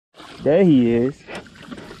There he is.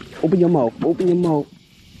 Open your mouth. Open your mouth.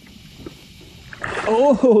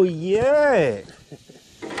 Oh, yeah.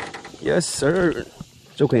 Yes, sir.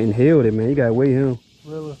 Joker inhaled it, man. You gotta weigh him.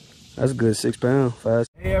 Really? That's a good 6 pounds. 5.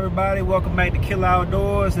 Hey, everybody. Welcome back to Killer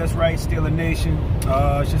Outdoors. That's right, Steeler Nation.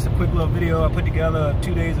 It's just a quick little video I put together of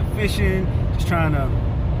 2 days of fishing. Just trying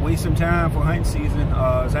to waste some time for hunting season.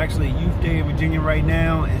 It's actually Youth Day in Virginia right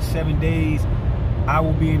now. In 7 days, I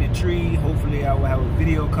will be in a tree. Hopefully, I will have a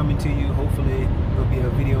video coming to you. Hopefully, there'll be a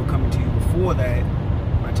video coming to you before that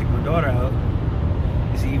when I take my daughter out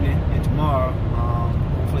this evening and tomorrow.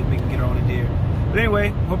 Hopefully, we can get her on a deer. But anyway,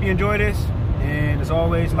 hope you enjoy this. And as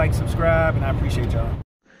always, like, subscribe, and I appreciate y'all.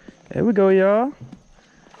 There we go, y'all.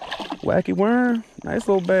 Wacky worm. Nice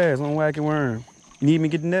little bass on wacky worm. You need me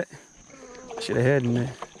to get the net? I should have had the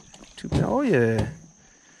net. 2 pounds. Oh, yeah.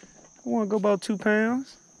 I want to go about 2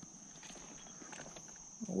 pounds.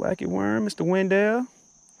 Wacky worm, Mr. Wendell.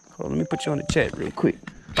 Hold on, let me put you on the chat real quick.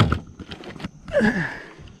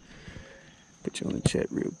 Put you on the chat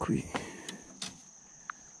real quick.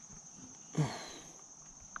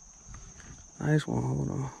 Nice one, hold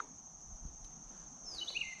on.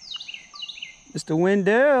 Mr.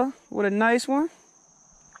 Wendell, what a nice one.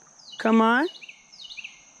 Come on.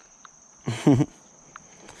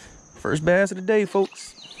 First bass of the day,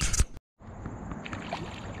 folks.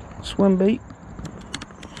 Swim bait.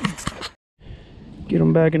 Get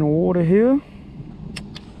them back in the water here.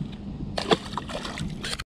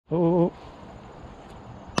 Oh.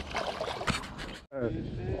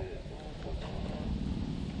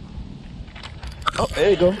 Oh,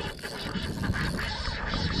 there you go.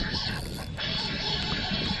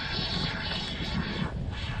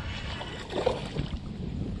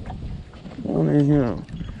 One in here.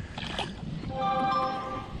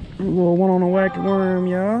 A little one on a wacky worm,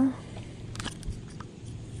 y'all.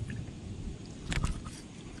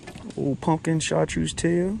 Old pumpkin chartreuse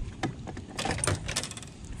tail.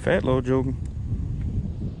 Fat little joker.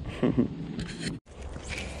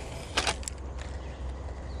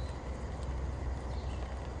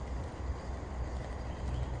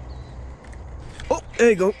 Oh, there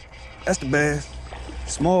you go. That's the bass.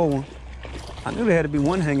 Small one. I knew there had to be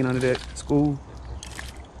one hanging under that school.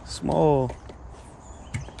 Small.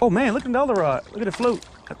 Oh man, look at the other rod. Look at it float.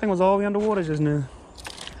 That thing was all the way underwater just now.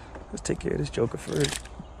 Let's take care of this joker first.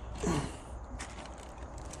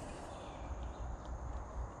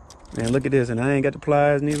 Man, look at this, and I ain't got the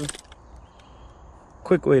pliers neither.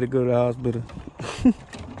 Quick way to go to the hospital.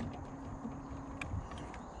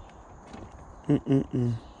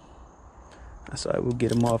 That's all right, we'll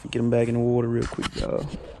get him off and get him back in the water real quick, y'all.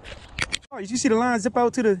 Oh, did you see the line zip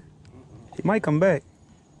out to the... He might come back.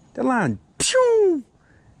 That line, pshoo!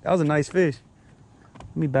 That was a nice fish.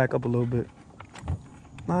 Let me back up a little bit.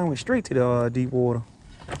 Line went straight to the deep water.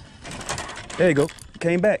 There you go,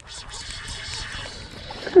 came back.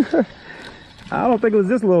 I don't think it was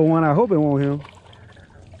this little one. I hope it won't him.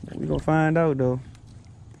 We're gonna find out though.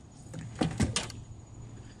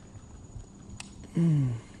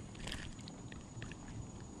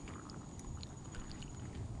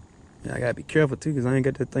 Yeah, I gotta be careful too, because I ain't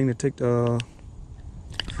got that thing to take the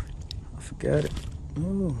I forgot it.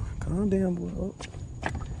 Oh, calm down, boy. Oh.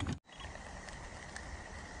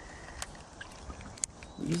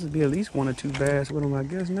 Used to be at least 1 or 2 bass with them. I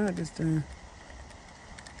guess not this time.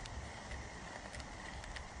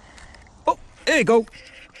 Oh, there you go.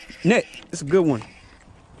 Net. It's a good one.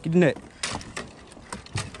 Get the net.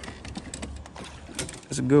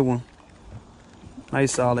 It's a good one.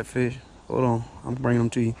 Nice solid fish. Hold on. I'm bringing them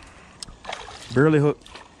to you. Barely hooked.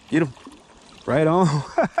 Get him. Right on.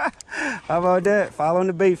 How about that? Following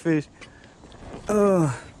the bait fish.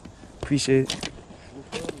 Appreciate it.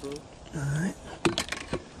 Alright.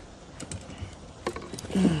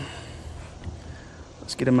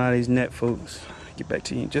 Let's get him out of these net, folks. Get back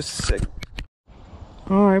to you in just a second.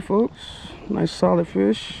 Alright, folks. Nice solid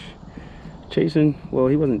fish. Chasing. Well,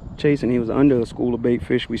 he wasn't chasing. He was under a school of bait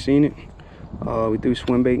fish. We seen it. We threw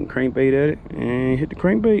swim bait and crankbait at it and hit the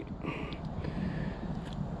crankbait.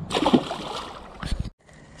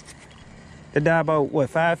 It died about what,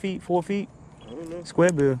 5 feet, 4 feet? I don't know.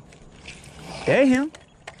 Square bill. There him.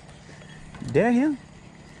 There him.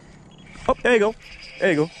 Oh, there you go. There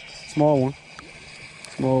you go. Small one.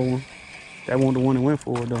 Small one. That wasn't the one that went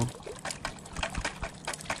for it though.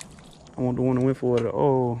 I want the one that went for it.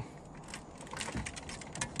 Oh.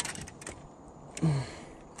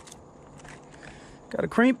 Got a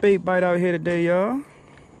crankbait bite out here today, y'all.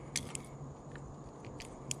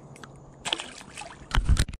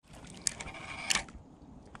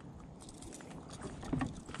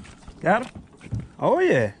 Got him? Oh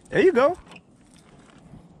yeah, there you go.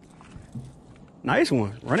 Nice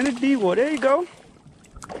one. Running the deep water. There you go.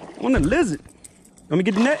 On the lizard. Let me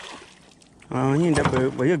get the net. Oh, he ain't that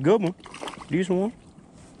bad, but he a good one. Decent one.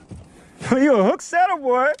 You a hook setter,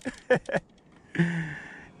 boy.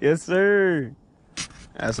 Yes, sir.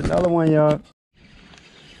 That's another one, y'all.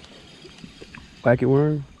 Wacky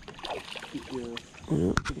worm.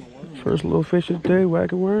 Yeah. First little fish of the day,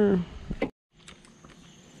 wacky worm.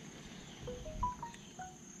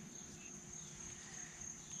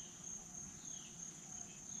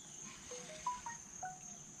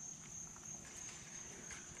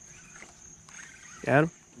 Got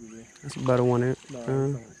him? Yeah. That's a better one there.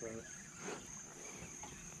 A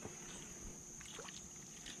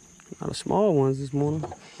lot of small ones this morning.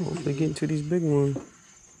 Hopefully getting to these big ones.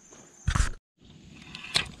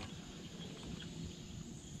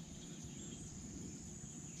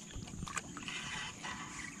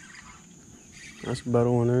 That's a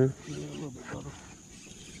better one there. Yeah, a little bit better.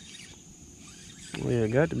 Oh yeah,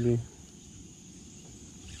 got to be.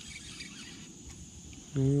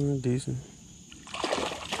 Decent.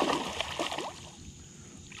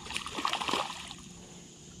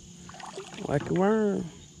 Wacky worm.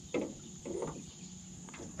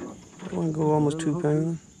 That one go almost 2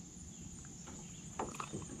 pounds.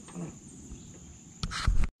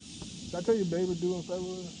 Did I tell you baby doing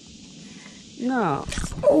February? Nah.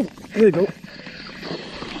 Oh, there you go.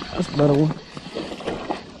 That's a better one.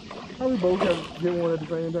 How we both have to get one at the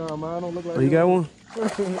same time? Mine don't look like Oh, you got one?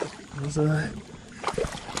 That's all right.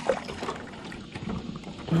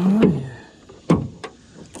 Oh, yeah.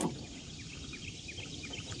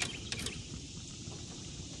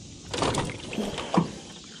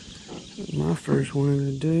 My first one of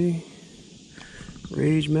the day.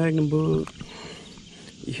 Rage Magnum bug.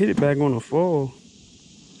 You hit it back on the fall.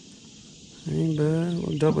 Ain't bad.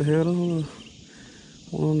 A double header.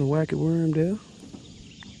 One on the wacky worm there.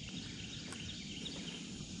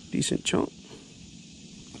 Decent chunk.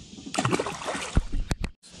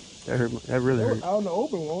 That hurt. That really hurt. Out in the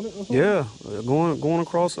open, won't it? Yeah, going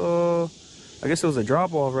across. I guess it was a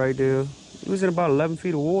drop off right there. It was in about 11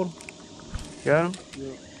 feet of water. Got him.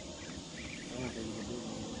 Yeah.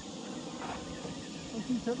 I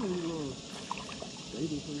keep telling you, little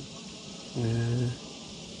baby fish. Yeah.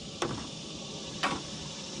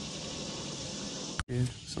 Yeah,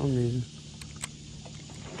 for some reason.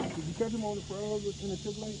 Did you catch him on the frog in the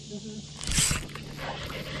tip lake this year?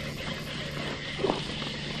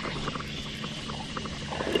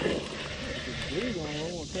 Big one, I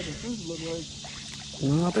don't want to catch fish look like.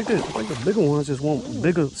 No, I think the bigger ones just want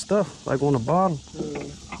bigger stuff, like on the bottom.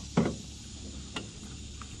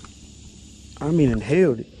 I mean,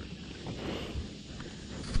 inhaled it.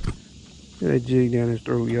 Look at that jig down his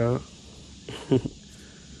throat, y'all.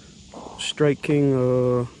 Strike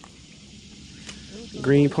King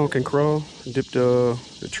green pumpkin crawl. Dipped the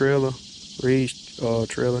trailer, raised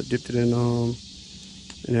trailer. Dipped it in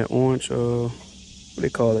that orange what they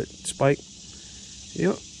call it, spike.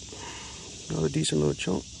 Yep, another decent little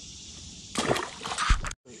chunk.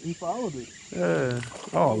 He followed it. Yeah.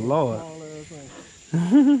 Oh Lord.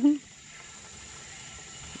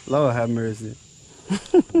 Lord have mercy.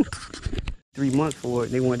 3 months for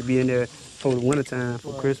it. They wanted to be in there for the winter time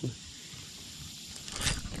for Christmas.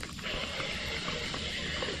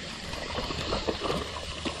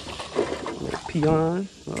 Peon.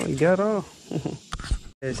 Oh, you got all.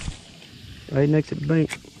 Right next to the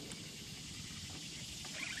bank.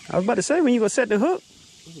 I was about to say, when you gonna set the hook?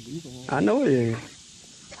 I know it is.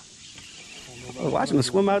 I was watching him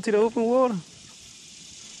swim out to the open water.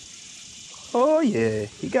 Oh yeah,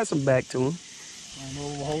 he got some back to him. I don't know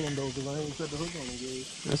if we'll hold him though, because I ain't set the hook on him, dude.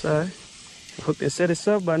 That's all right. The hook that set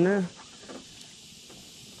itself by now.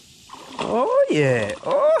 Oh yeah.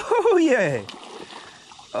 Oh yeah.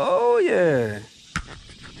 Oh yeah.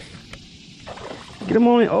 Get him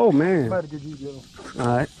on it. Oh man. All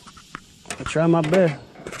right. I'll try my best.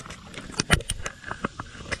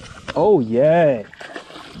 Oh yeah.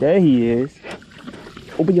 There he is.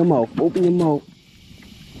 Open your mouth. Open your mouth.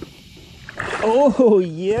 Oh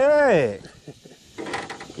yeah.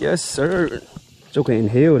 Yes sir. Joker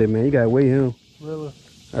inhaled it, man. You gotta weigh him. Really?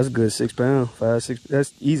 That's a good 6 pounds. 5, 6.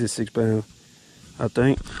 That's easy 6 pounds. I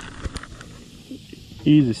think.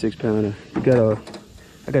 Easy 6 pounder. You got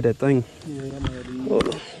I got that thing. Yeah, I'm gonna do Oh.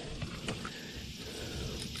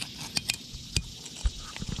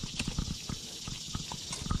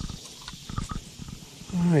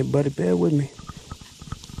 All right, buddy, bear with me.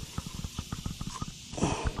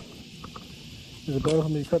 Is it better for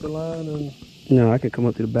me to cut the line and? No, I can come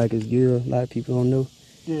up to the back of his gill. A lot of people don't know.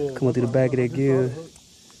 Yeah. Come up to the back of that gill.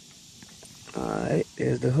 All right,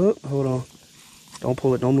 there's the hook. Hold on. Don't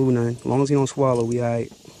pull it, don't move nothing. As long as he don't swallow, we all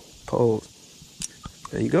right. Pose.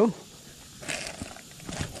 There you go.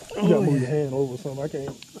 You gotta move your hand over something. I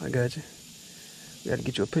can't. I got you. We gotta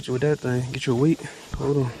get you a picture with that thing. Get you a weight.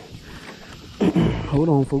 Hold on. Hold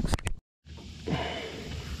on, folks.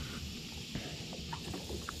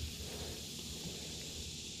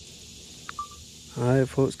 All right,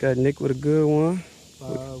 folks. Got Nick with a good one.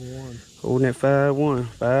 5-1. Holding that 5-1.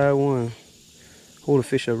 5-1. Hold the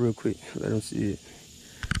fish up real quick. Let them see it.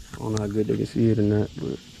 I don't know how good they can see it or not,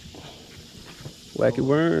 but wacky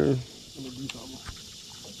worm. Let me do something.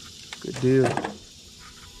 Good deal.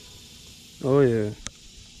 Oh yeah.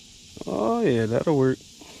 Oh yeah, that'll work.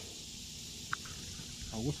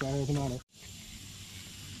 I wish I had some on it.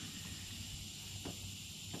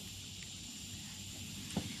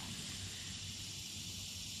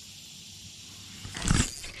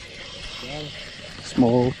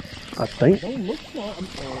 Small, I think. Don't look small.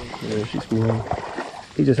 Yeah, she's small.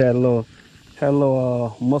 He just had a little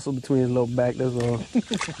muscle between his little back. That's all.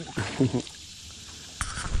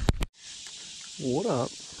 What up?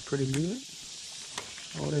 Pretty good.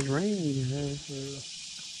 All this rain you had.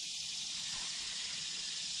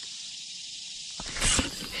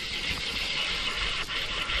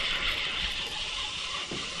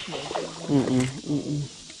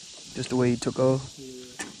 Just the way he took off.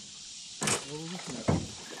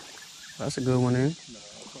 That's a good one, eh?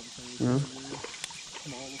 Yeah.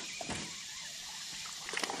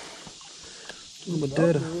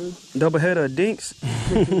 Double header of dinks.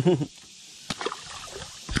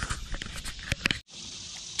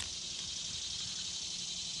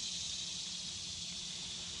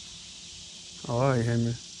 All right,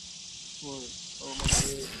 Henry.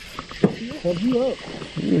 Help you up.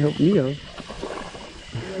 You help me out.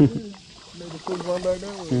 Made the fish run back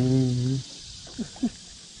that way.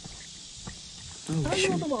 Oh,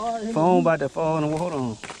 shoot. Phone about to fall in the water. Hold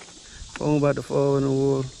on. Phone about to fall in the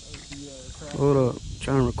water. Hold up.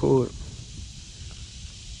 Trying to record.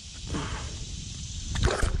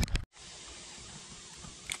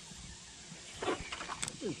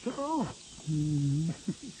 Took her off.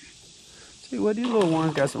 See what, these little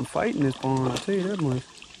ones got some fight in this pond. I'll tell you that much.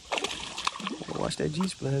 Watch that G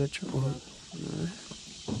splatter.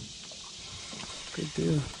 Good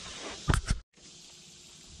deal.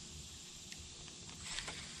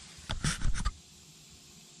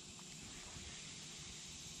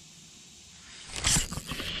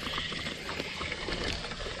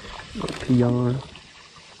 Peon.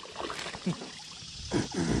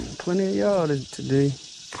 Plenty of y'all today.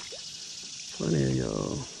 Plenty of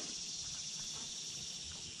y'all.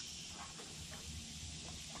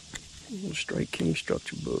 Straight king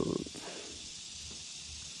structure bug.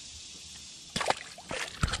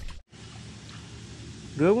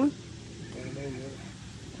 Good one?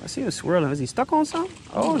 I see him swirling. Is he stuck on something?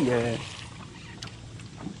 Oh yeah.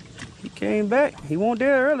 He came back. He wasn't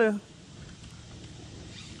there earlier.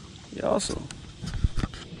 He also.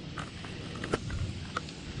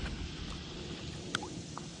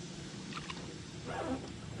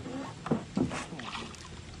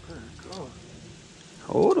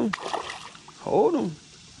 Hold him. Hold him.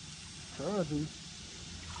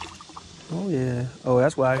 Oh yeah. Oh,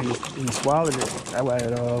 that's why he swallowed it. That's why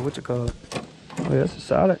it what you call it? Oh, yeah, that's a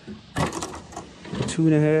solid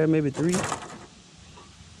 2.5, maybe 3.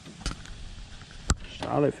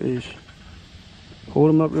 Solid fish.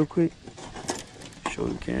 Hold him up real quick. Show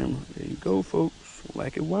the camera. There you go, folks.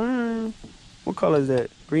 Like it worm. What color is that?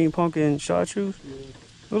 Green pumpkin chartreuse? Yeah.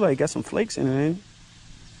 Look like it got some flakes in it, ain't it?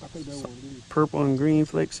 I think that one is. Purple and green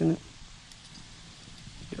flakes in it.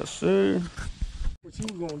 Yes, sir. But she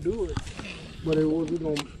was gonna do it, but it was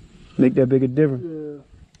gonna make that big a difference. Yeah.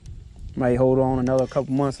 Might hold on another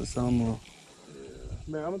couple months or something. Or... Yeah.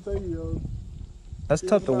 Man, I'm gonna tell you, yo. That's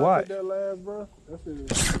tough to watch. That last, bro. That's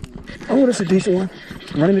it. Oh, that's a decent one.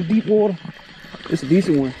 Running the deep water. It's a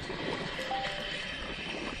decent one.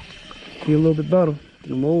 He a little bit better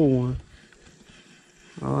than the old one.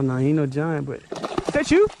 Oh no, he ain't no giant, but is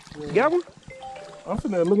that you? Yeah. You got one? I'm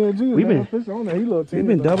sitting there looking at you. We've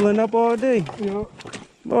been doubling up all day. Yeah.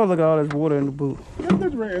 Oh, look at all this water in the boot. Yeah,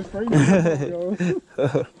 this ran straight in the yo.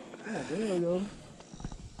 God damn, yo.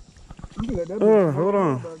 You can let that hold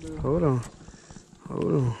on.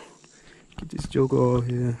 Hold on. Get this joker off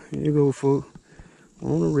here. Here you go, folks.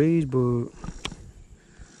 On a rage bug.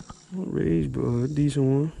 Decent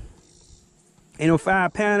one. Ain't no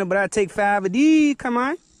 5-pounder, but I take 5 of these. Come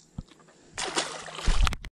on.